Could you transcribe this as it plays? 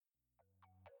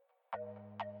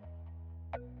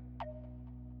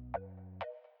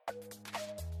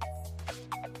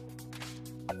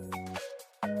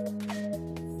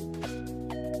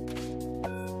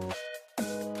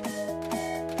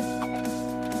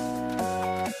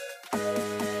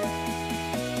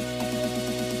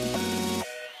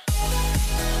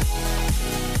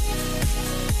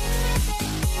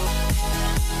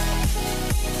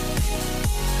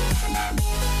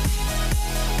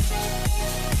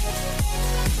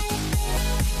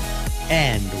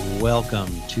And welcome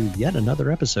to yet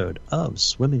another episode of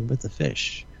Swimming with the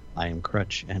Fish. I am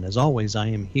Crutch, and as always, I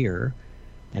am here,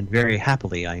 and very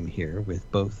happily I am here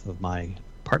with both of my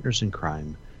partners in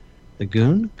crime. The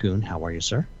Goon. Goon, how are you,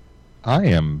 sir? I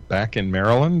am back in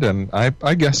Maryland, and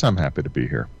I guess I'm happy to be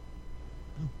here.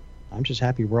 I'm just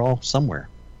happy we're all somewhere.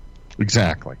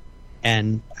 Exactly.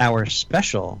 And our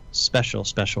special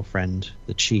friend,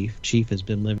 the Chief. Chief has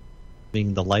been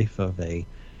living the life of a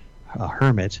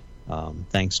hermit,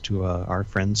 thanks to our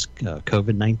friends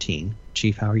COVID-19.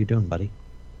 Chief, how are you doing, buddy?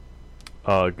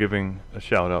 Giving a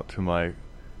shout out to my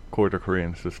quarter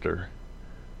Korean sister,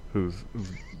 who's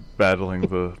battling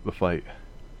the fight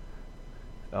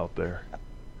out there.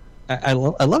 I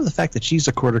love the fact that she's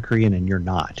a quarter Korean and you're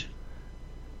not.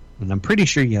 And I'm pretty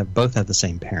sure you both have the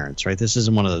same parents, right? This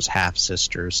isn't one of those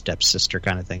half-sister, step-sister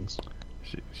kind of things.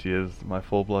 She is my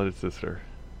full-blooded sister.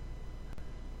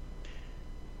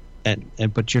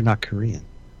 But you're not Korean.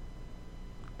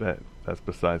 That's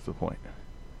besides the point.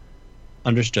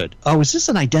 Understood. Oh, is this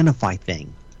an identify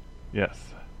thing? Yes.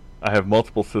 I have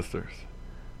multiple sisters.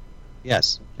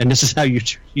 Yes. And this is how you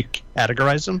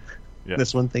categorize them? Yes.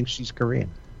 This one thinks she's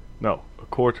Korean. No, a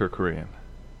quarter Korean.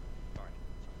 All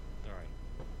right.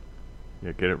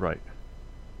 Yeah, get it right.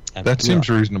 That seems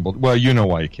reasonable. Well, you know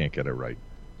why you can't get it right.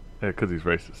 Yeah, because he's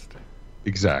racist.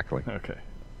 Exactly. Okay.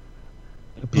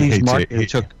 Please, Mark, it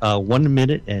took 1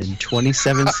 minute and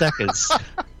 27 seconds.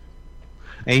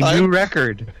 A new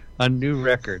record. I'm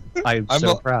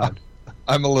so proud.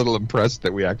 I'm a little impressed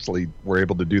that we actually were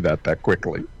able to do that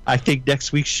quickly. I think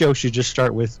next week's show should just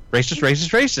start with racist,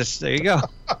 racist, racist. There you go.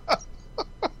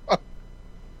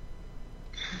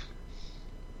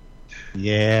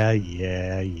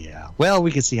 Yeah. Well,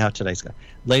 we can see how today's going.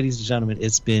 Ladies and gentlemen,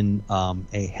 it's been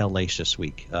a hellacious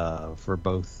week for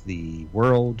both the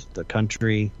world, the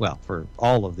country, well, for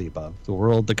all of the above. The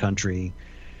world, the country,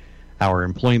 our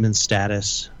employment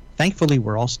status. Thankfully,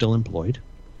 we're all still employed,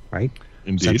 right?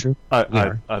 Indeed.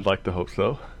 I'd like to hope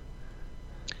so.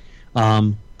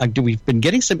 We've been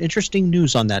getting some interesting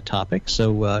news on that topic,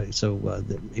 so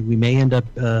we may end up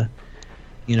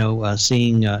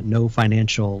seeing no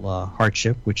financial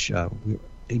hardship, which we're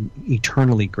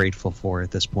eternally grateful for at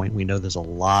this point. We know there's a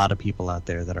lot of people out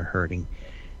there that are hurting,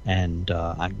 and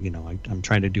I'm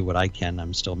trying to do what I can.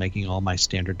 I'm still making all my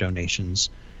standard donations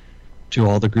to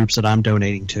all the groups that I'm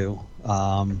donating to.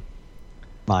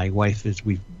 My wife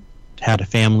we've had a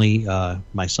family,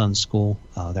 my son's school,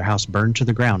 their house burned to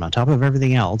the ground on top of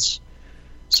everything else.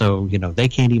 So, they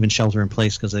can't even shelter in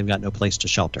place because they've got no place to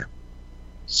shelter.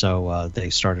 So they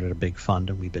started a big fund,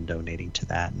 and we've been donating to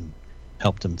that and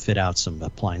helped them fit out some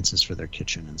appliances for their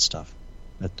kitchen and stuff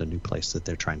at the new place that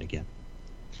they're trying to get.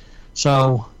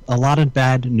 So a lot of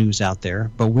bad news out there,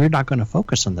 but we're not going to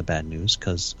focus on the bad news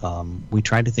because we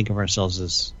try to think of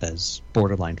ourselves as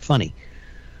borderline funny.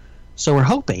 So we're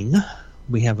hoping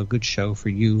we have a good show for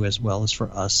you as well as for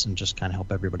us and just kind of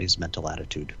help everybody's mental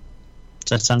attitude. Does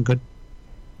that sound good?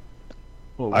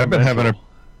 Well, I've been having a...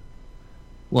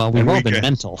 Well, we've all been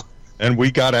mental. And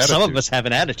we got attitude. Some of us have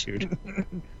an attitude.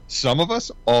 Some of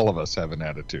us, all of us have an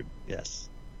attitude. Yes.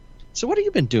 So what have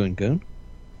you been doing, Goon?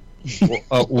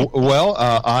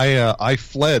 I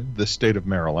fled the state of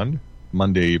Maryland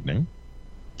Monday evening.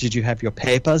 Did you have your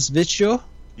papers with you?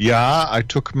 Yeah, I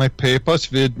took my papers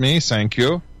with me, thank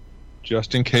you.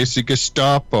 Just in case the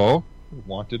Gestapo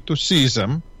wanted to seize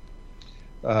them.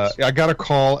 I got a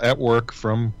call at work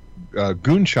from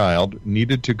Goonchild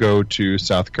needed to go to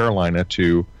South Carolina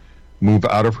to move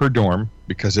out of her dorm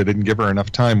because they didn't give her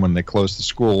enough time when they closed the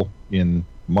school in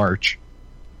March.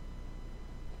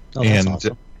 Oh, that's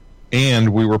awesome. And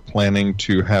we were planning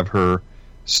to have her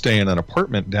stay in an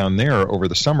apartment down there over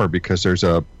the summer because there's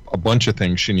a bunch of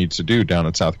things she needs to do down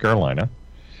in South Carolina.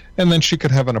 And then she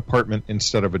could have an apartment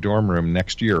instead of a dorm room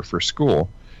next year for school,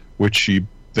 which she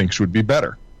thinks would be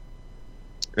better.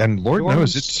 And Lord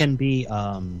knows it can be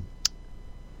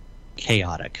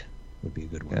chaotic, would be a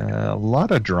good word. A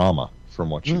lot of drama, from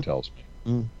what she tells me.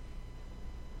 Mm.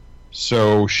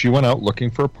 So she went out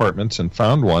looking for apartments and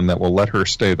found one that will let her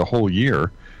stay the whole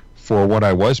year for what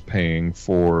I was paying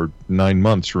for 9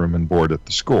 months room and board at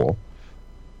the school.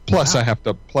 Plus, wow.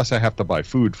 I have to buy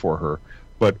food for her.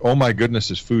 But oh my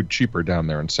goodness, is food cheaper down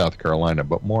there in South Carolina?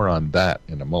 But more on that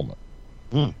in a moment.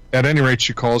 Mm. At any rate,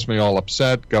 she calls me all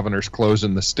upset. Governor's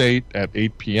closing the state at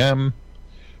 8 p.m.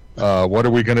 What are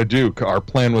we going to do? Our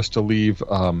plan was to leave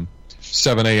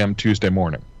 7 a.m. Tuesday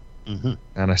morning. Mm-hmm.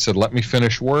 And I said, let me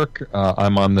finish work.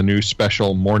 I'm on the new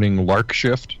special morning lark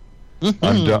shift.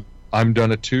 Mm-hmm. I'm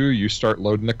done at 2. You start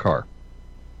loading the car.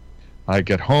 I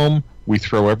get home. We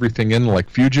throw everything in like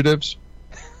fugitives.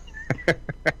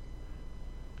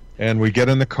 And we get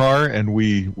in the car, and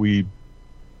we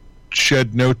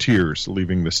shed no tears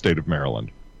leaving the state of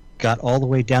Maryland. Got all the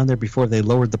way down there before they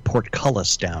lowered the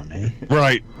portcullis down, eh?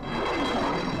 Right.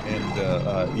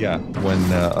 And, when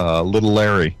little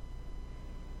Larry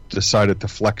decided to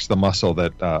flex the muscle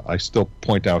that I still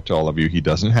point out to all of you he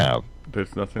doesn't have.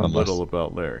 There's nothing little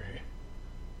about Larry.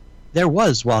 There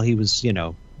was while he was,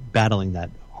 battling that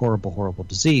horrible, horrible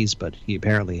disease, but he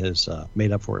apparently has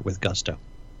made up for it with gusto.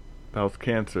 That was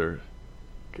cancer.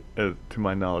 To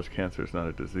my knowledge, cancer is not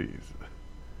a disease.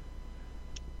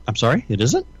 I'm sorry, it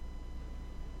isn't?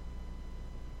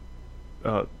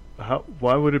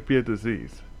 Why would it be a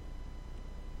disease?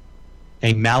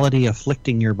 A malady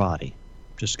afflicting your body.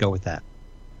 Just go with that.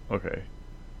 Okay.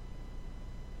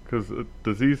 Because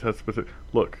disease has specific...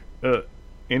 Look,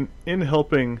 in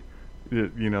helping,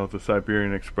 the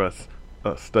Siberian Express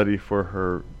study for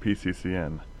her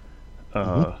PCCN,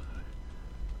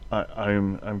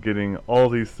 I'm getting all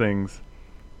these things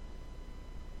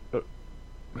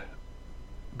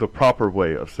the proper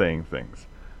way of saying things.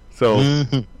 So,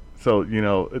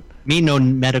 me no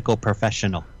medical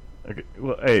professional. Okay,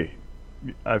 well, hey,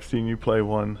 I've seen you play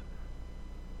one,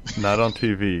 not on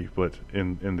TV, but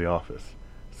in the office.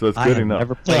 So it's good enough. I have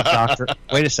never played doctor.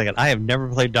 Wait a second. I have never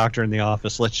played doctor in the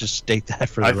office. Let's just state that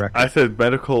for the record. I said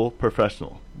medical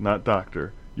professional, not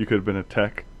doctor. You could have been a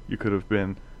tech. You could have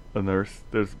been a nurse.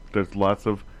 There's lots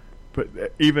of, but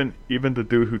even the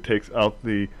dude who takes out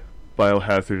the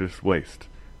biohazardous waste,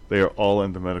 they are all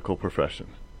in the medical profession.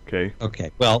 Okay.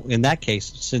 Okay. Well, in that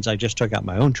case, since I just took out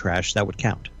my own trash, that would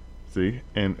count. See,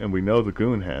 and we know the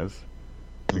goon has,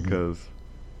 because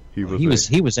he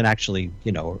was an actually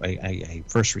a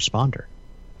first responder.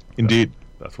 Indeed.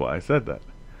 That's why I said that.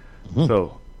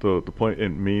 So the point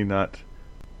in me not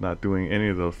doing any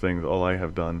of those things, all I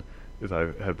have done is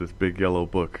I have this big yellow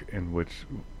book in which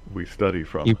we study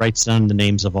from. He writes down the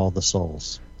names of all the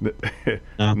souls.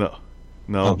 No,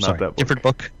 not that book. Different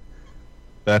book.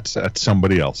 That's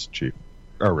somebody else, Chief.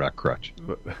 Or Rack Crutch.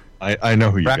 I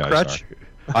know who you guys Crutch? are.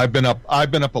 I've been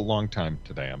up a long time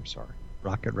today. I'm sorry.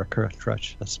 Rocket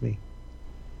Crutch. That's me.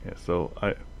 Yeah. So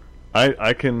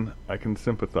I can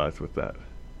sympathize with that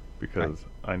because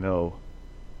I know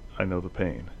the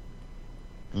pain.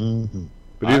 Mm-hmm.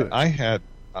 But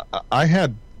I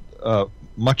had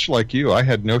much like you. I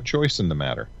had no choice in the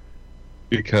matter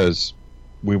because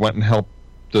we went and helped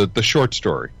the short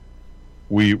story.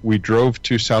 We drove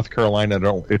to South Carolina.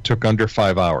 It took under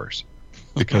 5 hours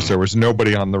because there was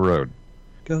nobody on the road.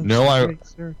 Go.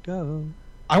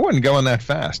 I wasn't going that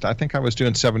fast. I think I was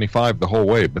doing 75 the whole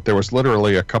way, but there was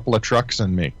literally a couple of trucks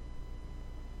and me.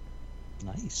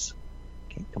 Nice.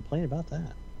 Can't complain about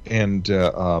that. And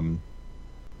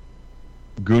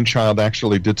Goonchild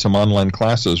actually did some online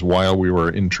classes while we were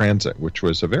in transit, which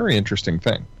was a very interesting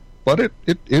thing. But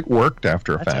it worked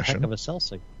after a fashion. That's a heck of a cell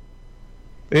signal.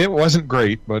 It wasn't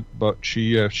great, but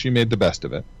she made the best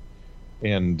of it.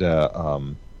 And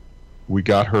we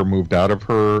got her moved out of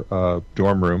her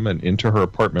dorm room and into her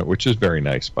apartment, which is very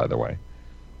nice, by the way.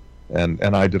 And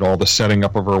I did all the setting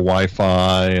up of her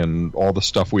Wi-Fi and all the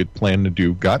stuff we had planned to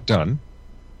do got done,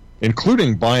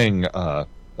 including buying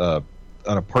an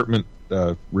apartment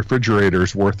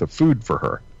refrigerator's worth of food for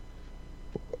her.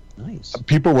 Nice.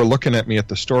 People were looking at me at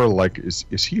the store like,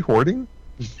 is he hoarding?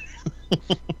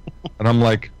 And I'm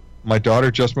like, my daughter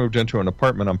just moved into an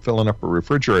apartment. I'm filling up a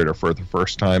refrigerator for the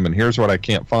first time, and here's what I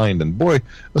can't find. And boy,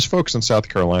 those folks in South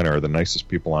Carolina are the nicest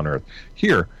people on earth.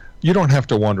 Here, you don't have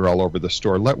to wander all over the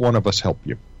store. Let one of us help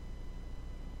you.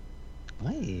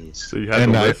 Nice. So you had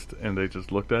the list, and they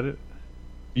just looked at it?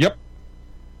 Yep.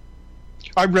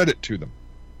 I read it to them.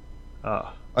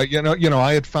 I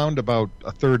had found about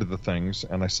a third of the things,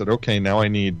 and I said, okay, now I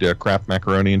need Kraft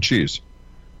macaroni and cheese.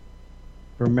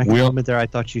 For a moment there, I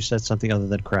thought you said something other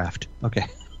than Kraft. Okay.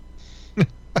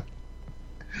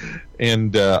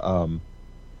 And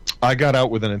I got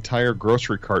out with an entire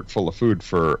grocery cart full of food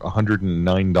for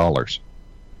 $109.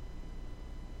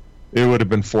 It would have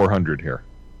been $400 here.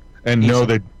 And no,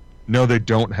 they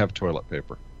don't have toilet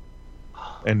paper.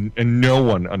 And no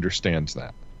one understands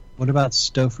that. What about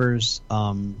Stouffer's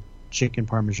chicken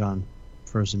parmesan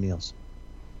frozen meals?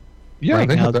 Yeah,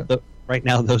 they have that. Right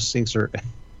now, those things are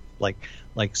like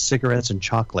cigarettes and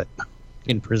chocolate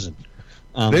in prison.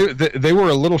 They were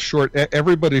a little short.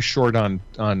 Everybody's short on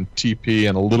TP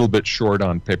and a little bit short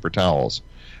on paper towels.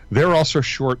 They're also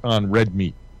short on red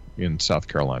meat in South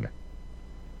Carolina.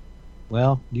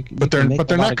 Well, they're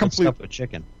not complete with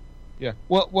chicken. Yeah.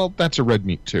 Well, that's a red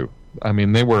meat too. I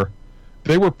mean, they were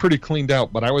pretty cleaned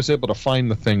out, but I was able to find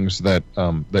the things that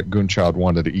Goonchild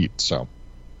wanted to eat. So,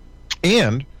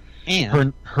 and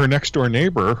And her next door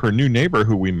neighbor, her new neighbor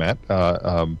who we met,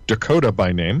 Dakota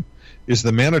by name, is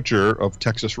the manager of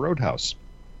Texas Roadhouse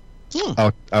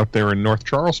out there in North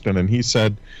Charleston. And he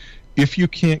said, if you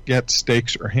can't get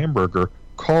steaks or hamburger,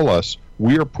 call us.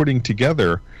 We are putting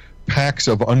together packs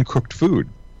of uncooked food.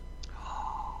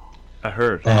 I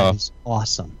heard. that is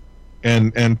awesome.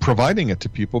 And providing it to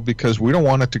people because we don't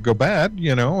want it to go bad,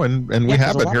 and we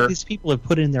have it A lot here. of these people have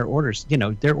put in their orders.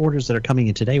 Their orders that are coming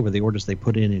in today were the orders they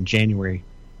put in January,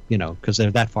 because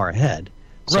they're that far ahead.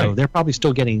 So Right. they're probably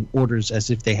still getting orders as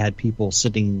if they had people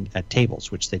sitting at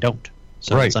tables, which they don't.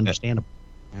 So Right. it's understandable.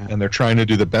 And they're trying to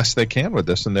do the best they can with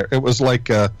this. And it was like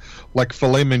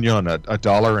filet mignon,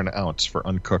 $1 an ounce for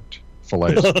uncooked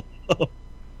fillets.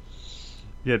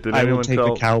 Yeah, did I will anyone take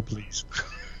tell the cow, please.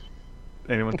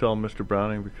 anyone tell Mr.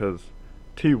 Browning? Because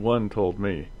T1 told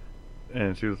me,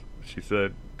 and she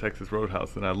said Texas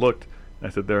Roadhouse, and I looked,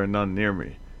 and I said there are none near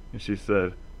me, and she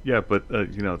said, yeah, but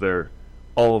they're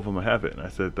all of them have it, and I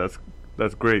said that's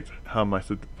great. How am I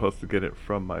supposed to get it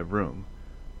from my room,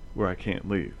 where I can't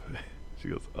leave? She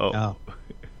goes, oh.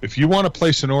 If you want to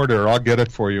place an order, I'll get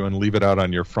it for you and leave it out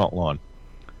on your front lawn.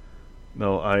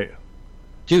 No,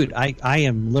 Dude, I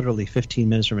am literally 15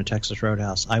 minutes from a Texas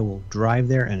Roadhouse. I will drive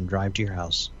there and drive to your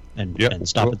house and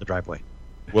stop at the driveway.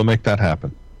 We'll make that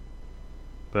happen.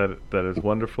 that is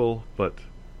wonderful, but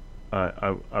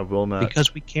I will not.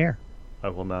 Because we care. I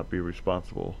will not be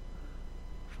responsible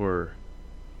for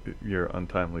your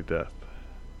untimely death.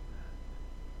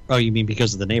 Oh, you mean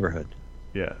because of the neighborhood?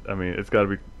 Yeah, I mean, it's got to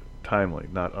be timely,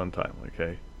 not untimely,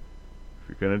 okay? If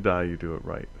you're going to die, you do it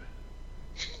right.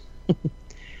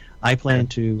 I plan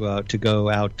to go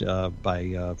out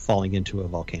by falling into a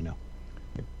volcano.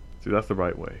 See, that's the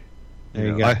right way. There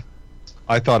you go.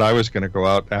 I thought I was going to go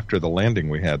out after the landing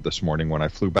we had this morning when I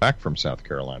flew back from South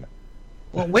Carolina.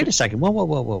 Well, wait a second.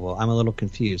 Whoa. I'm a little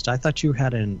confused. I thought you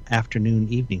had an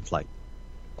afternoon-evening flight.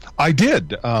 I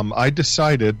did. I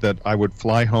decided that I would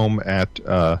fly home at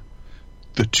the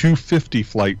 2:50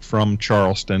 flight from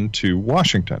Charleston to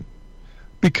Washington,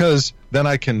 because then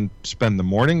I can spend the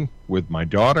morning with my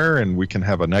daughter and we can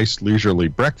have a nice leisurely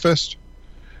breakfast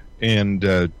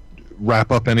and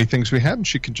wrap up any things we had, and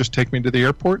she can just take me to the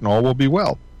airport and all will be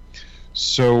well.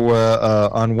 So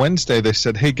on Wednesday they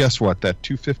said, hey, guess what? That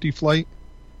 2:50 flight,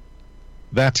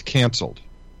 that's canceled.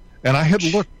 And I had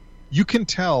looked. You can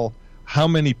tell how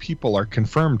many people are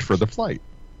confirmed for the flight.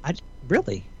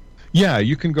 Really? Yeah,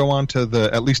 you can go on to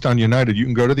at least on United, you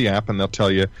can go to the app and they'll tell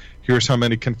you, here's how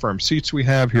many confirmed seats we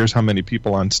have, here's how many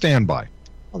people on standby.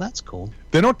 Well, that's cool.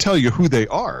 They don't tell you who they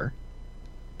are,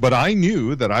 but I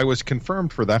knew that I was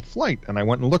confirmed for that flight, and I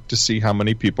went and looked to see how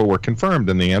many people were confirmed,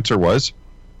 and the answer was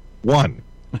 1.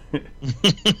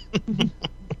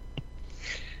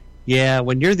 Yeah,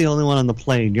 when you're the only one on the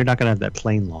plane, you're not going to have that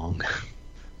plane long.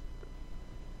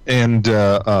 And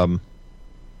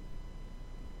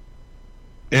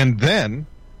then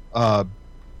I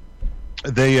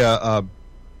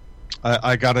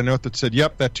got a note that said,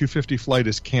 yep, that 2:50 flight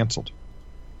is canceled.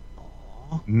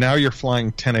 Aww. Now you're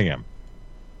flying 10 a.m.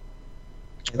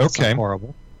 That's Okay. not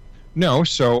horrible. No,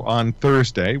 so on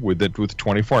Thursday, with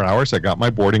 24 hours, I got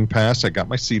my boarding pass, I got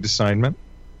my seat assignment,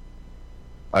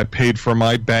 I paid for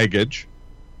my baggage,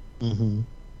 Mm-hmm.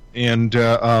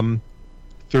 and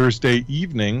Thursday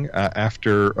evening,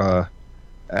 after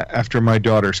my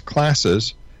daughter's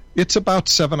classes, it's about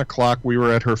 7 o'clock. We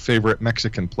were at her favorite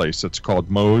Mexican place. It's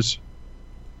called Moe's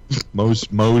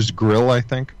Grill, I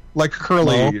think. Like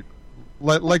Curly,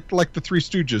 like the Three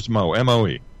Stooges, Moe,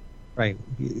 M-O-E. Right.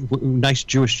 Nice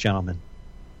Jewish gentleman.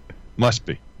 Must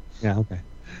be. Yeah, okay.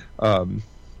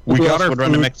 We Who got else our would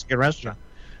run a food. Mexican restaurant?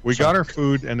 We got our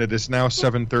food, and it is now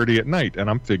 7:30 at night, and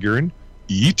I'm figuring,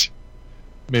 eat,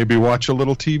 maybe watch a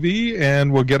little TV,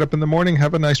 and we'll get up in the morning,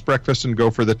 have a nice breakfast, and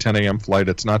go for the 10 a.m. flight.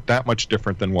 It's not that much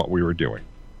different than what we were doing.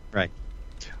 Right.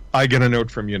 I get a note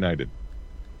from United.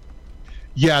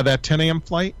 Yeah, that 10 a.m.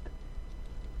 flight,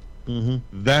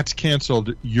 Mm-hmm. that's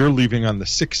canceled. You're leaving on the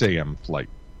 6 a.m. flight.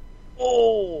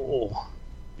 Oh,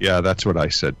 Yeah, that's what I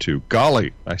said, too.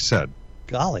 Golly, I said.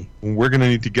 golly. We're going to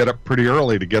need to get up pretty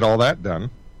early to get all that done.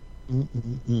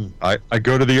 Mm-mm-mm. I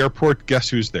go to the airport. Guess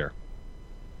who's there?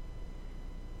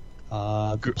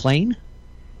 The plane?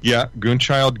 Yeah,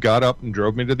 Goonchild got up and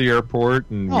drove me to the airport,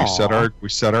 and we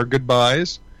said our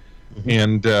goodbyes. Mm-hmm.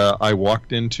 And I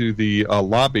walked into the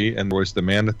lobby, and there was the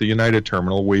man at the United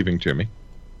terminal waving to me.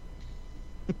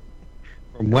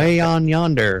 From way on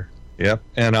yonder. Yep,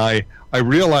 and I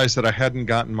realized that I hadn't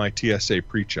gotten my TSA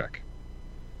pre-check,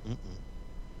 Mm-mm.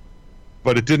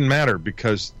 but it didn't matter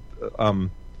because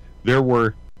there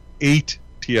were 8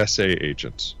 TSA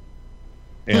agents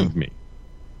and me.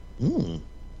 Mm.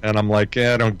 And I'm like,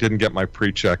 I didn't get my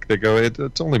pre-check. They go,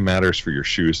 it only matters for your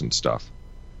shoes and stuff.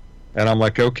 And I'm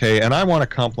like, okay. And I want to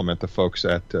compliment the folks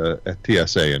at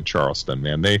TSA in Charleston,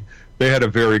 man. They had a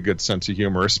very good sense of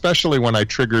humor, especially when I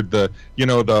triggered the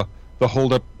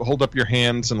hold up your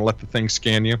hands and let the thing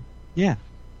scan you. Yeah.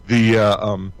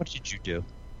 What did you do?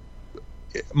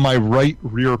 My right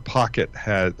rear pocket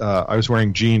had I was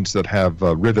wearing jeans that have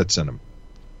rivets in them.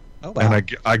 Oh, wow.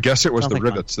 And I guess it was Sounds the like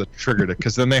rivets that triggered it,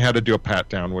 because then they had to do a pat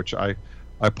down, which I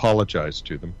apologized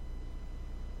to them.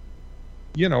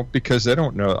 Because they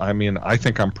don't know. I mean, I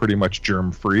think I'm pretty much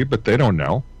germ free, but they don't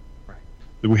know. Right.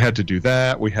 We had to do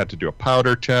that. We had to do a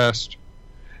powder test,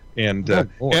 and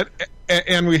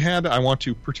we had. I want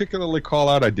to particularly call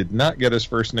out. I did not get his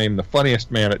first name. The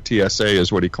funniest man at TSA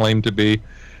is what he claimed to be.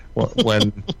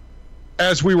 When,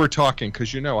 as we were talking,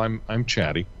 because I'm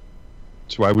chatty.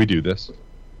 That's why we do this.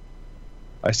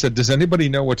 I said, does anybody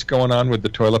know what's going on with the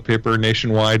toilet paper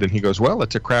nationwide? And he goes, well,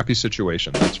 it's a crappy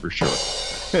situation, that's for sure.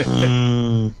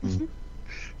 Mm-hmm.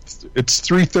 It's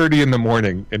 3:30 in the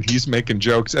morning, and he's making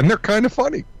jokes, and they're kind of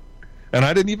funny. And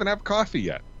I didn't even have coffee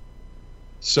yet.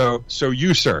 So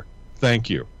you, sir, thank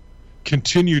you.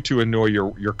 Continue to annoy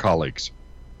your colleagues.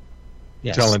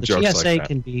 Yes, telling the jokes TSA like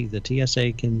that. The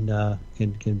TSA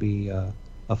can be a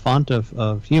font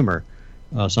of humor,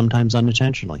 sometimes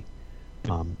unintentionally.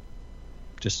 I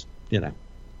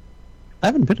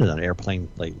haven't been in an airplane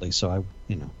lately, so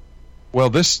Well,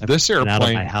 this been out of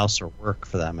airplane, my house or work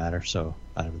for that matter, so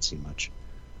I haven't seen much.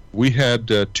 we had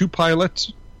 2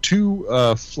 pilots,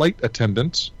 2 flight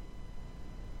attendants,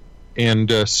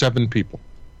 and 7 people.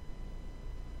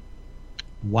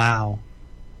 Wow.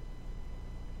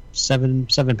 Seven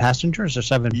passengers or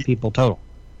 7 people total?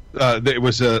 It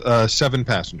was 7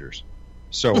 passengers,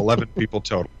 so 11 people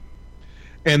total.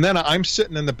 And then I'm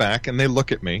sitting in the back, and they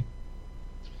look at me.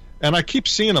 And I keep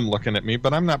seeing them looking at me,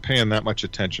 but I'm not paying that much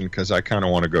attention because I kind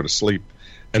of want to go to sleep.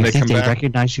 And You think come they back.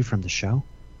 recognize you from the show?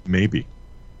 Maybe.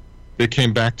 They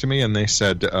came back to me and they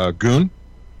said, Goon,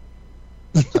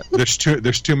 there's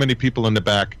too many people in the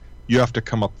back. You have to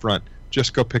come up front.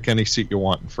 Just go pick any seat you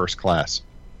want in first class.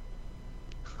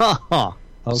 Okay.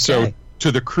 So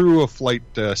to the crew of flight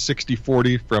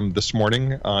 6040 from this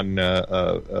morning on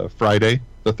Friday,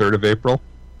 the 3rd of April,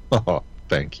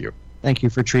 thank you. Thank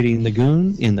you for treating the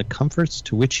goon in the comforts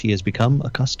to which he has become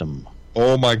accustomed.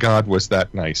 Oh my God, was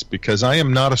that nice, because I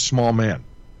am not a small man.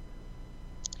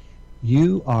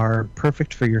 You are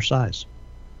perfect for your size.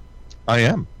 I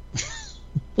am.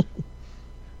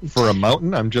 For a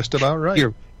mountain, I'm just about right.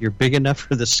 You're big enough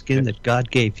for the skin that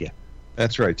God gave you.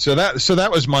 That's right. So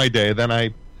that was my day. Then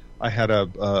I had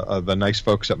the nice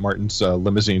folks at Martin's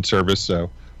limousine service. So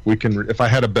we can, if I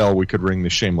had a bell, we could ring the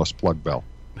shameless plug bell.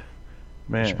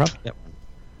 Man, Probably get one.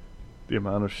 the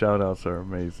amount of shout-outs are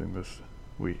amazing this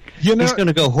week. You know, He's going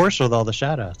to go hoarse with all the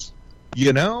shout-outs.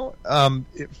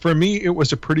 For me, it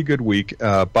was a pretty good week.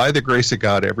 By the grace of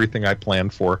God, everything I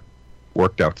planned for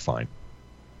worked out fine.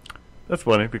 That's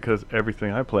funny because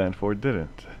everything I planned for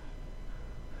didn't.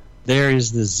 There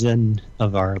is the zen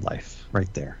of our life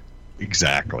right there.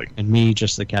 Exactly. And me,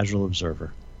 just the casual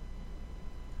observer.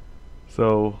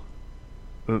 So,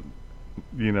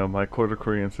 my quarter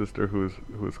Korean sister, who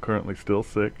is currently still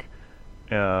sick,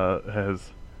 has.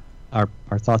 Our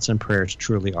thoughts and prayers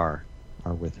truly are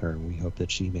with her, and we hope that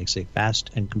she makes a fast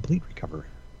and complete recovery.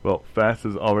 Well, fast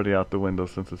is already out the window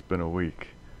since it's been a week.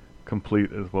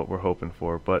 Complete is what we're hoping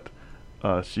for, but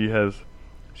she has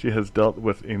dealt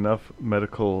with enough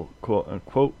medical quote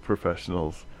unquote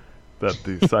professionals that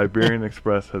the Siberian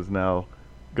Express has now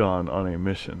gone on a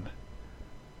mission.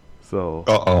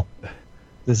 So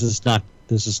This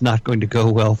is not going to go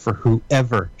well for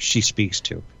whoever she speaks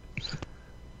to.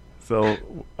 So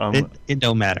it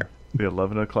don't matter. The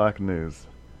 11 o'clock news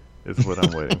is what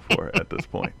I'm waiting for at this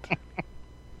point.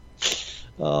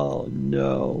 Oh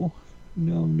no.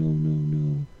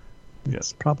 Yes.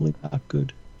 It's probably not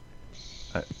good.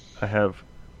 I have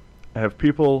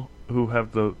people who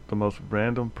have the most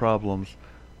random problems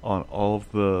on all of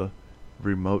the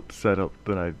remote setup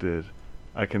that I did.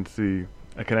 I can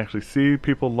actually see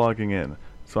people logging in.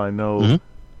 So I know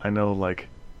like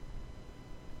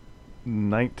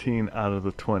 18 out of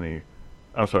the 20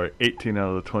 are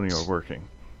working.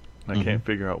 And I can't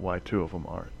figure out why 2 of them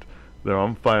aren't. They're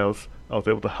on files. I was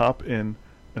able to hop in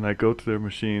and I go to their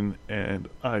machine and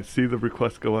I see the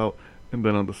request go out, and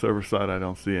then on the server side I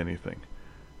don't see anything.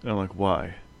 And I'm like,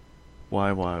 why?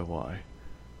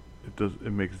 It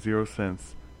makes zero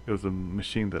sense. It was a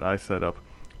machine that I set up.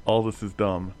 All this is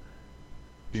dumb.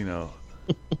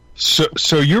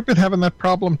 So you've been having that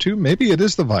problem too? Maybe it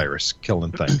is the virus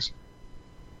killing things.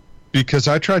 because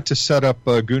I tried to set up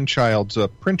Goonchild's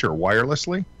printer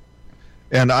wirelessly,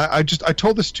 and I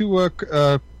told this to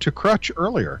Crutch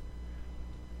earlier.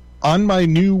 On my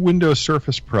new Windows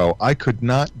Surface Pro, I could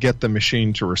not get the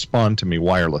machine to respond to me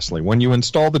wirelessly. When you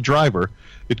install the driver,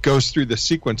 it goes through the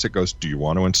sequence. It goes, do you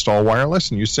want to install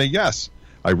wireless? And you say yes.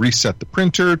 I reset the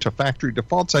printer to factory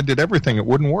defaults. I did everything. It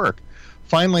wouldn't work.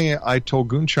 Finally, I told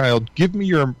Goonchild, give me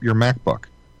your MacBook.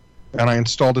 And I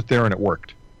installed it there, and it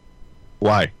worked.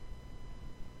 Why?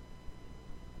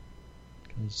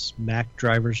 Because Mac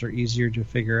drivers are easier to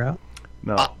figure out?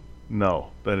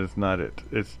 No, that is not it.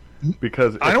 It's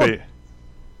because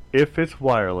if it's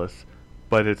wireless,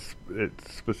 but it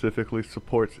specifically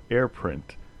supports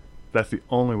AirPrint, that's the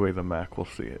only way the Mac will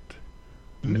see it.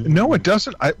 No, it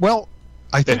doesn't. I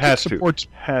think it supports.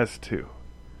 Has to.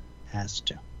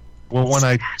 Well,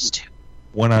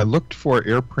 when I looked for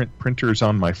AirPrint printers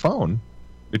on my phone,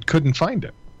 it couldn't find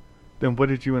it. Then what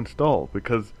did you install?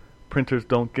 Because printers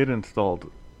don't get installed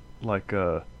like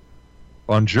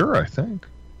Bonjour, I think.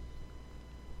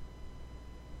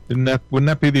 Wouldn't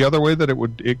that be the other way that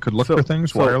it could look for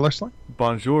things wirelessly?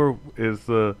 Bonjour is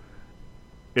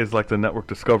like the network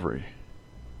discovery.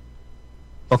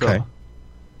 Okay.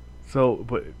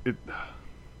 But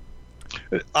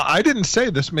I didn't say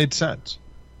this made sense.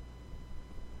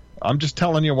 I'm just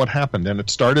telling you what happened, and it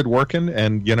started working,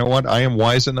 and you know what? I am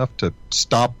wise enough to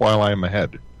stop while I am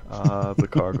ahead. The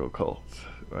cargo cults,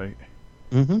 right?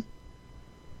 Mm-hmm.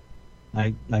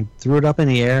 I threw it up in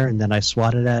the air, and then I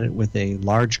swatted at it with a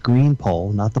large green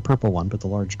pole, not the purple one, but the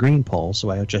large green pole, so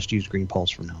I just use green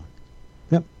poles from now on.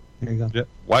 Yep, there you go. Yep.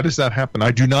 Why does that happen?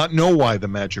 I do not know why the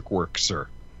magic works, sir.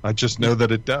 I just know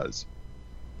that it does.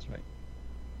 That's right.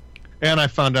 And I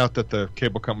found out that the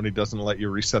cable company doesn't let you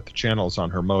reset the channels on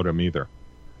her modem either.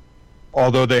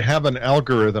 Although they have an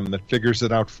algorithm that figures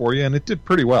it out for you, and it did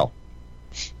pretty well.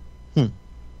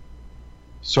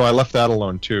 So I left that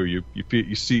alone too. You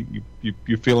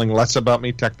feeling less about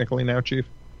me technically now, Chief?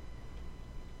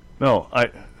 No,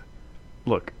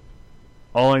 look.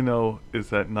 All I know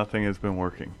is that nothing has been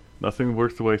working. Nothing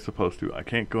works the way it's supposed to. I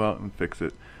can't go out and fix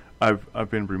it. I've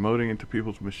been remoting into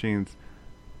people's machines,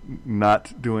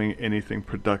 not doing anything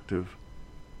productive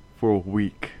for a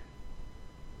week.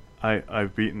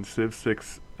 I've beaten Civ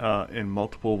 6 in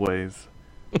multiple ways.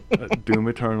 Doom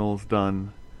Eternal's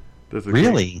done.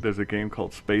 There's a game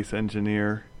called Space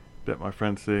Engineer that my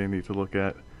friends say I need to look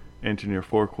at. Engineer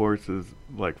 4 Quartz is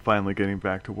like finally getting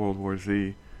back to World War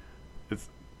Z. I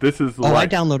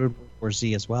downloaded World War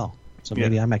Z as well, so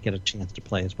maybe I might get a chance to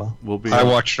play as well. I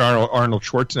watched Arnold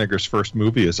Schwarzenegger's first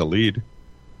movie as a lead.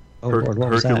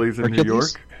 Hercules in New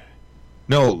York?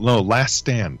 No, Last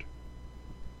Stand.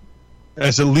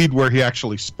 As a lead where he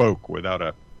actually spoke without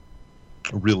a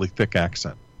really thick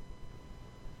accent.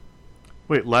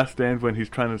 Wait, Last Stand when he's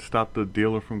trying to stop the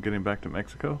dealer from getting back to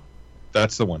Mexico?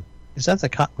 That's the one. Is that the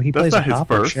cop? He plays a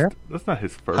cop or sheriff? That's not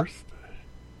his first.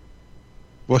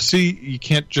 Well, see, you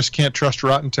can't trust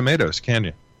Rotten Tomatoes, can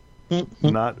you?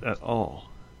 Not at all.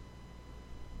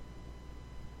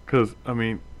 Because,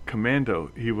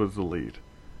 Commando, he was the lead.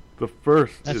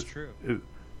 That's true.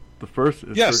 The first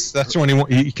is... Yes, that's when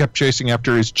he kept chasing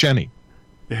after his Jenny.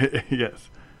 Yes.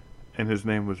 And his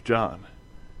name was John.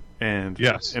 And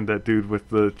that dude with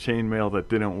the chainmail that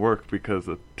didn't work because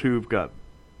a tube got,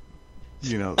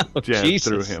 jammed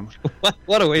through him.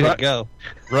 What a way to go!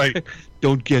 Right,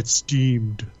 don't get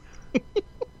steamed.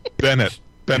 Bennett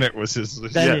was his.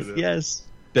 Yes,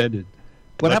 Bennett.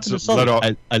 What happened to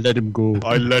Sullivan? I let him go.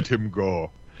 I let him go.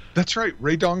 That's right.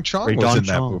 Ray Dong Chong was in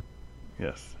that movie.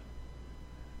 Yes.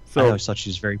 So I always thought she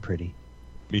was very pretty.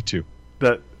 Me too.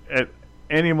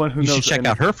 Anyone who knows, you should check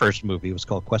out her first movie. It was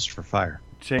called Quest for Fire.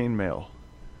 Chainmail.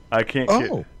 I can't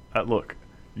get... look,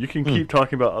 you can keep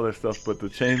talking about other stuff, but the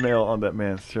chainmail on that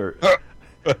man's shirt...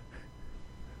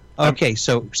 Okay,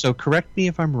 so correct me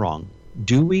if I'm wrong.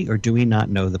 Do we or do we not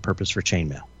know the purpose for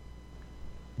chainmail?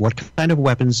 What kind of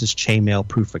weapons is chainmail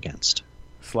proof against?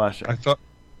 Slashing. I thought...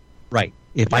 Right.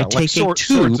 If I take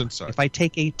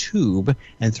a tube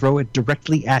and throw it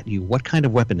directly at you, what kind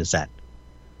of weapon is that?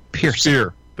 Piercing.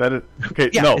 Spear. That is... Okay,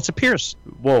 yeah, no. It's a pierce.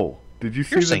 Whoa. Did you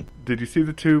see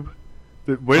the tube?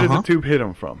 Where did the tube hit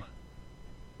him from?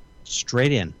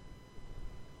 Straight in.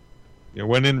 It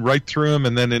went in right through him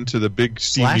and then into the big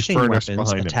steamy Slashing furnace weapons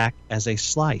behind him. attack as a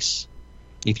slice.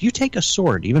 If you take a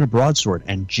sword, even a broadsword,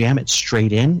 and jam it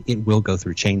straight in, it will go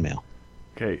through chainmail.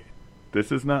 Okay,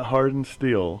 this is not hardened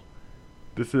steel.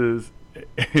 This is...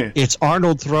 It's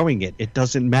Arnold throwing it. It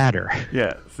doesn't matter.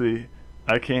 Yeah, see,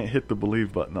 I can't hit the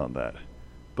believe button on that.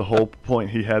 The whole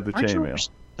point he had the chainmail.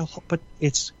 But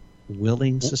it's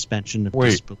willing suspension of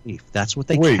Wait. disbelief. That's what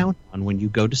they Wait. count on when you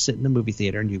go to sit in the movie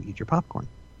theater and you eat your popcorn.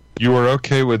 You are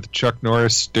okay with Chuck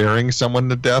Norris staring someone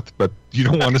to death, but you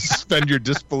don't want to suspend your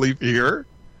disbelief here?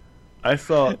 I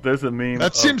saw there's a meme.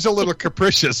 That seems a little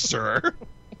capricious, sir.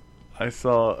 I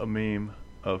saw a meme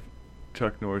of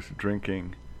Chuck Norris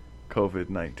drinking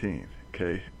COVID-19.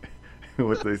 Okay,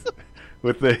 with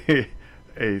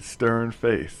a stern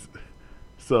face.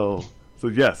 So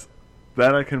yes,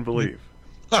 that I can believe.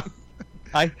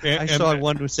 I saw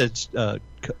one who said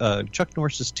Chuck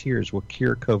Norris's tears will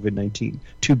cure COVID-19.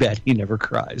 Too bad he never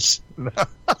cries.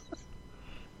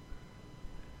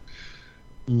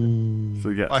 So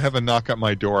yes, I have a knock at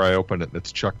my door. I open it, and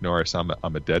it's Chuck Norris. I'm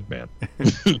a dead man.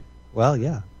 Well,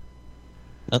 yeah.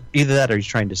 Either that, or he's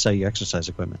trying to sell you exercise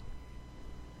equipment.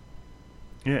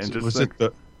 yeah, and just Was think, it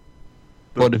the?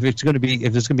 But if it's going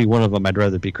to be one of them, I'd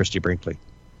rather be Christy Brinkley.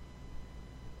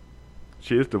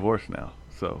 she is divorced now,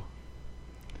 so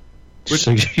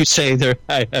So you say there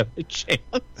I have a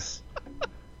chance?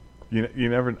 you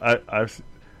never. I've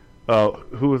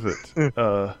who was it?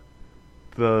 The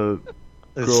The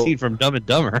girl- scene from Dumb and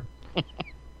Dumber.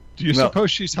 Do you No. suppose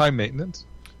she's high maintenance?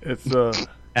 It's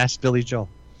Ask Billy Joel.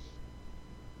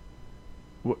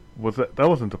 was that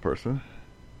wasn't the person.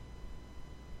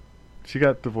 She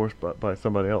got divorced by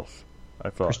somebody else, I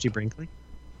thought. Christy Brinkley.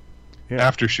 Yeah.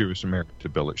 After she was married to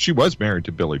Billy, she was married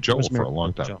to Billy Joel Was for married a to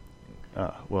long Billy time.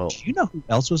 Joel. Well, Do you know who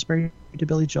else was married to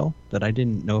Billy Joel that I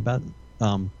didn't know about?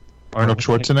 Arnold Oh,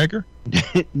 Schwarzenegger.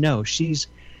 No, she's.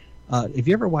 Have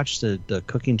you ever watched the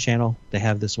cooking channel? They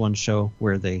have this one show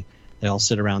where they all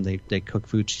sit around, they cook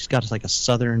food. She's got like a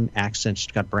southern accent.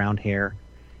 She's got brown hair.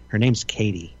 Her name's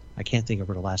Katie. I can't think of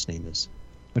what her last name is.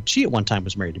 But she at one time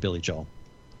was married to Billy Joel.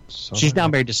 She's now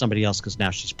married to somebody else because now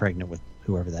she's pregnant with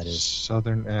whoever that is.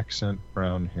 Southern accent,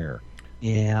 brown hair.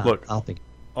 Yeah, Look, I'll think.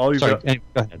 all you Sorry, got, anyway,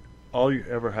 go ahead. all you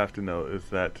ever have to know is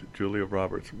that Julia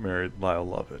Roberts married Lyle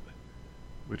Lovett,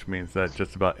 which means that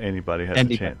just about anybody has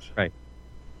a chance. Right.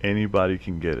 Anybody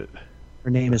can get it, Her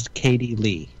name is Katie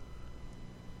Lee.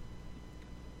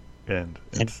 and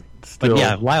And- it's still But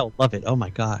yeah, Lyle Lovett. Oh my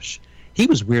gosh, he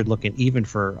was weird looking even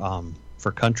for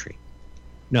country.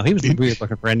 No, he was weird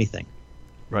looking for anything.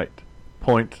 right.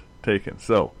 Point taken.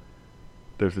 So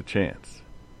there's a chance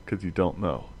because you don't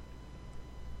know,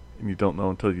 and you don't know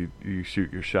until you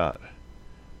shoot your shot,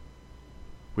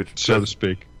 which So to just,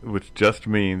 speak. which just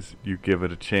means you give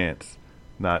it a chance,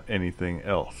 not anything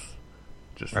else.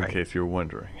 Just in Right. case you're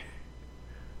wondering,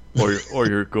 or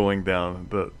you're going down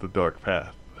the dark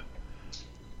path.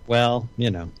 Well,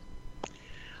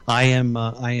 I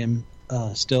am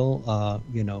still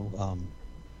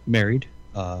married,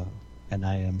 and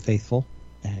I am faithful,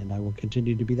 and I will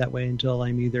continue to be that way until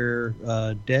I'm either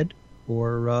dead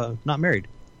or not married.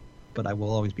 But I will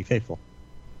always be faithful.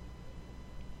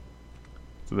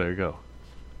 So there you go.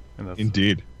 And that's,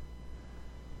 Indeed.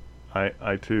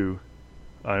 I too,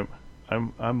 I'm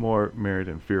more married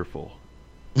and fearful.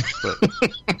 But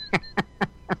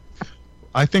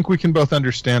I think we can both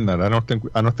understand that. I don't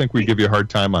think we give you a hard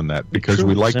time on that because we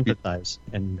Truly like sympathize,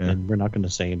 and Yeah. and we're not going to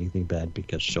say anything bad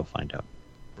because she'll find out.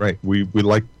 right. We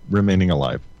like remaining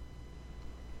alive.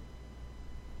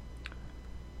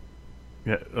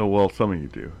 yeah, oh, well, some of you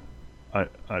do.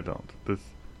 I don't.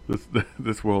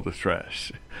 This world is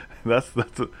trash. That's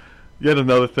yet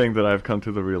another thing that I've come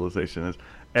to the realization is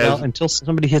Well, until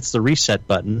somebody hits the reset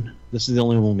button, this is the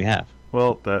only one we have.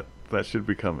 well that should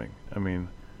be coming. I mean,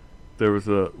 there was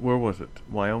where was it?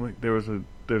 Wyoming. There's a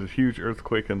huge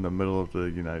earthquake in the middle of the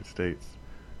United States.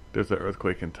 There's an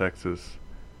earthquake in Texas.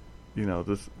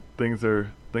 Things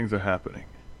are happening.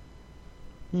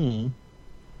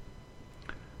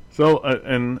 So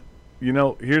and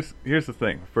here's the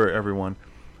thing for everyone.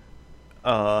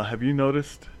 Have you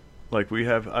noticed, like when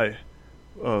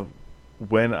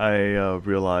I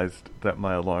realized that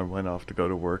my alarm went off to go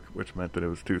to work, which meant that it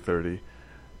was 2:30,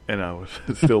 and I was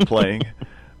still playing,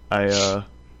 I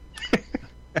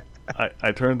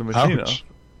turned the machine Ouch. off,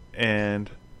 and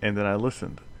then I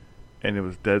listened, and it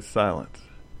was dead silent.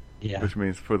 Yeah. Which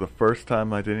means for the first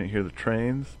time I didn't hear the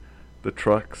trains, the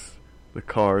trucks, the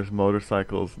cars,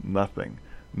 motorcycles, nothing.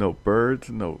 No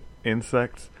birds, no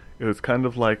insects. It was kind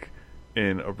of like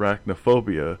in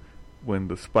Arachnophobia when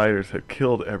the spiders had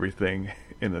killed everything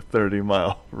in a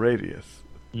 30-mile radius.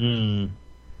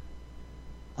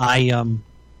 I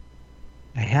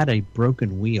had a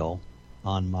broken wheel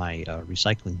on my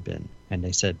recycling bin, and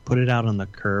they said, put it out on the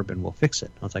curb and we'll fix it.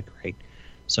 I was like, great.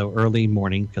 So early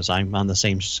morning, because I'm on the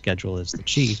same schedule as the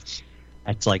chief,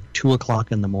 it's like 2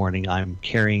 o'clock in the morning, I'm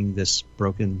carrying this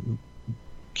broken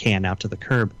can out to the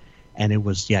curb, and it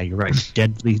was, yeah, you're right,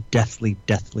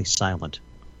 deathly silent.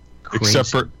 Crazy.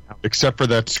 Except for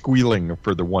that squealing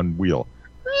for the one wheel.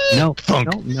 No,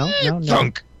 Thunk. no.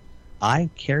 Thunk. I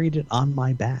carried it on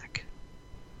my back.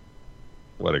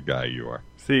 What a guy you are.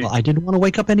 See, Well, I didn't want to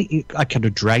wake up any. I could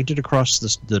have dragged it across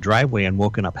the driveway and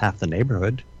woken up half the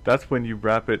neighborhood. that's when you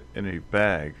wrap it in a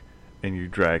bag and you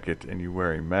drag it and you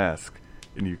wear a mask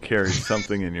and you carry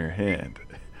something in your hand.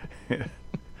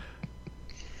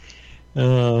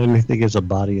 I think there's a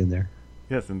body in there.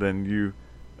 Yes, and then you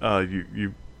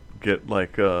get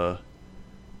like an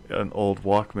old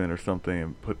Walkman or something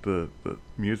and put the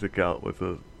music out with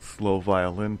a slow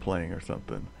violin playing or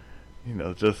something. You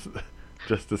know, just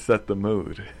to set the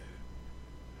mood.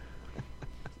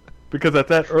 Because at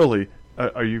that early,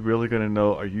 are you really going to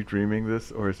know, are you dreaming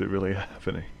this or is it really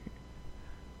happening?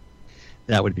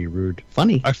 That would be rude.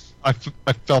 Funny. I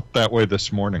felt that way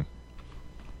this morning.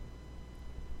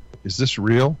 Is this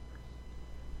real?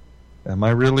 Am I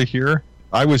really here?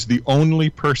 I was the only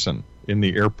person in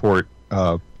the airport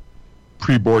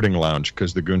pre-boarding lounge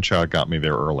because the Goonchild got me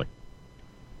there early.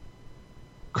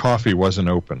 Coffee wasn't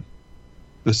open.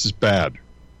 This is bad.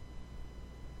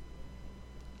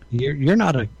 You're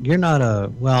not a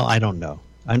well, I don't know.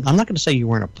 I'm not going to say you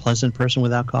weren't a pleasant person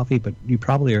without coffee, but you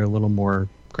probably are a little more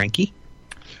cranky.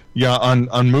 Yeah,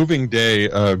 on moving day,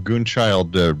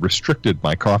 Goonchild restricted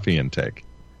my coffee intake.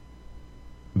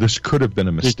 This could have been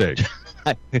a mistake.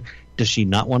 Does she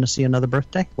not want to see another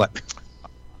birthday? What?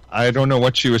 I don't know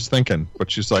what she was thinking,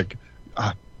 but she's like,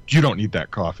 you don't need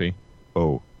that coffee.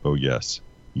 Oh, yes.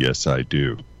 Yes, I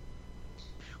do.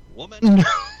 Woman.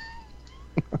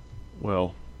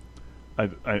 Well,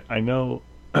 I know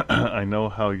I know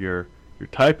how your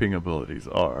typing abilities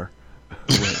are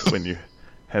when you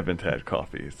haven't had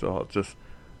coffee. So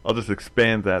I'll just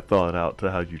expand that thought out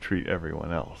to how you treat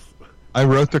everyone else. I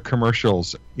wrote the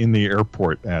commercials in the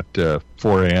airport at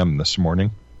 4 a.m. this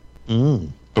morning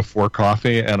before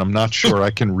coffee, and I'm not sure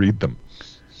I can read them.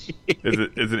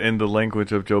 Is it in the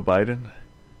language of Joe Biden?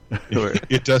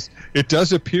 It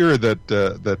does appear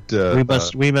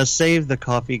that we must save the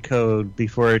coffee code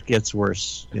before it gets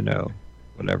worse. You know,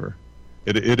 whatever.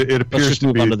 It Let's appears just to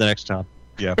move be, on to the next topic.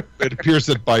 Yeah, it appears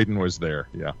that Biden was there.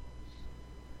 Yeah.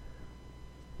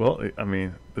 Well, I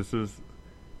mean, this is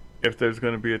if there's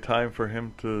going to be a time for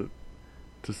him to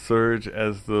surge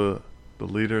as the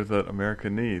leader that America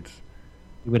needs.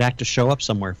 You would have to show up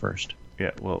somewhere first.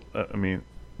 Yeah, well, I mean,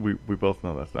 we both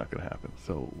know that's not going to happen.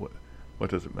 So what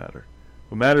does it matter?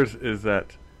 What matters is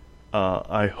that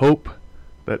I hope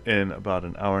that in about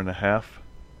an hour and a half,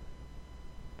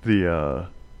 the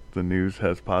news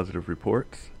has positive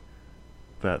reports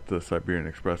that the Siberian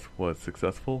Express was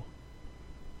successful,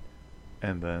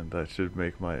 and then that should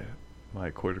make my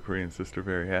Quarter Korean sister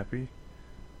very happy.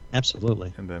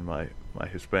 Absolutely. And then my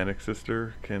Hispanic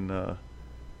sister can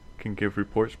give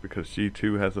reports because she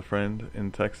too has a friend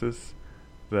in Texas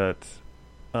that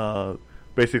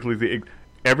basically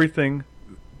everything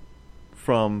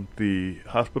from the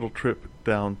hospital trip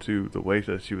down to the way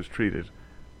that she was treated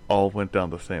all went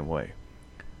down the same way.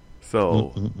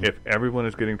 So if everyone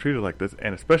is getting treated like this,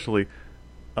 and especially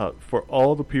for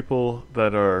all the people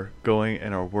that are going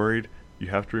and are worried, you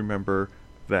have to remember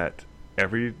that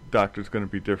every doctor is going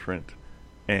to be different,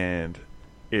 and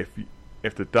if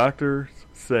the doctors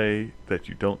say that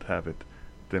you don't have it,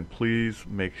 then please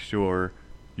make sure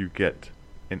you get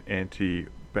an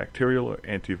antibacterial or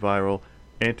antiviral,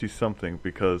 anti-something,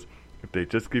 because if they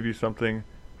just give you something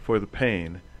for the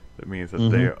pain, that means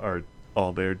that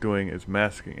all they're doing is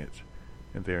masking it,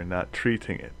 and they are not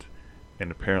treating it. And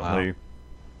apparently,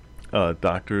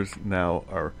 doctors now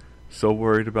are so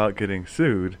worried about getting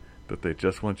sued that they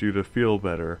just want you to feel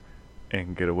better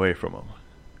and get away from them.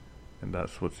 And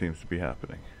that's what seems to be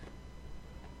happening.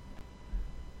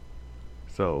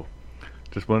 So,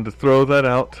 just wanted to throw that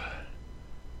out.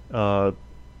 That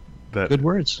good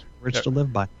words to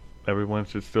live by. Everyone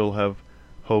should still have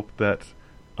hope that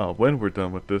when we're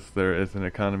done with this, there is an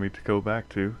economy to go back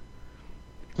to.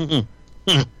 Because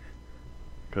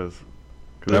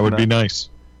that would be nice.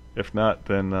 If not,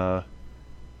 then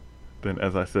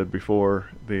as I said before,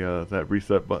 that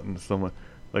reset button, someone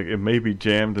like it may be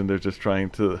jammed, and they're just trying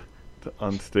to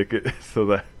unstick it so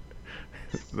that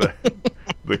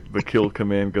the kill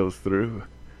command goes through.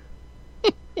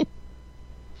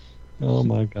 Oh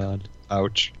my God!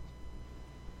 Ouch.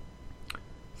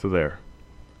 So there.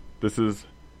 This is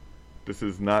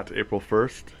not April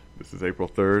 1st. This is April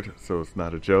 3rd, so it's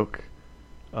not a joke.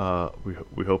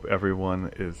 We hope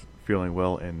everyone is feeling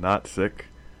well and not sick.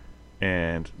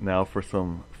 And now for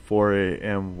some 4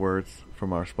 a.m. words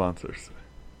from our sponsors.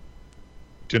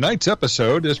 Tonight's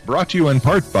episode is brought to you in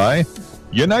part by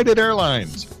United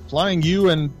Airlines, flying you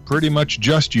and pretty much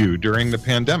just you during the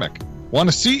pandemic. Want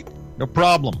a seat? No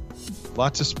problem.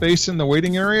 Lots of space in the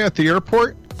waiting area at the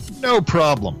airport? No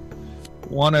problem.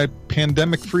 Want a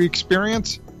pandemic-free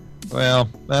experience? Well,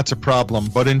 that's a problem,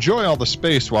 but enjoy all the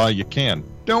space while you can.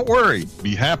 Don't worry.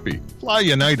 Be happy. Fly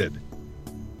United.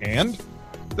 And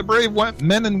the brave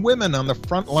men and women on the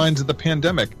front lines of the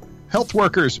pandemic. Health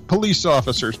workers, police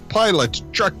officers, pilots,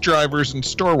 truck drivers, and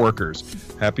store workers.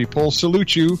 Happy Pole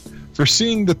salutes you for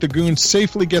seeing that the goon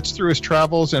safely gets through his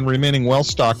travels and remaining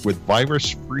well-stocked with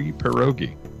virus-free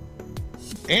pierogi.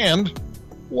 And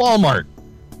Walmart,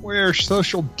 where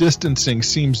social distancing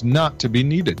seems not to be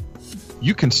needed.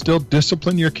 You can still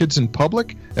discipline your kids in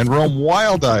public and roam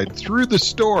wild-eyed through the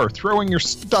store, throwing your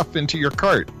stuff into your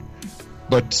cart.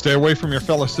 But stay away from your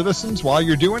fellow citizens while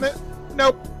you're doing it?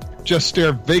 Nope. Just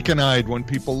stare vacant-eyed when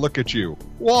people look at you.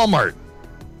 Walmart.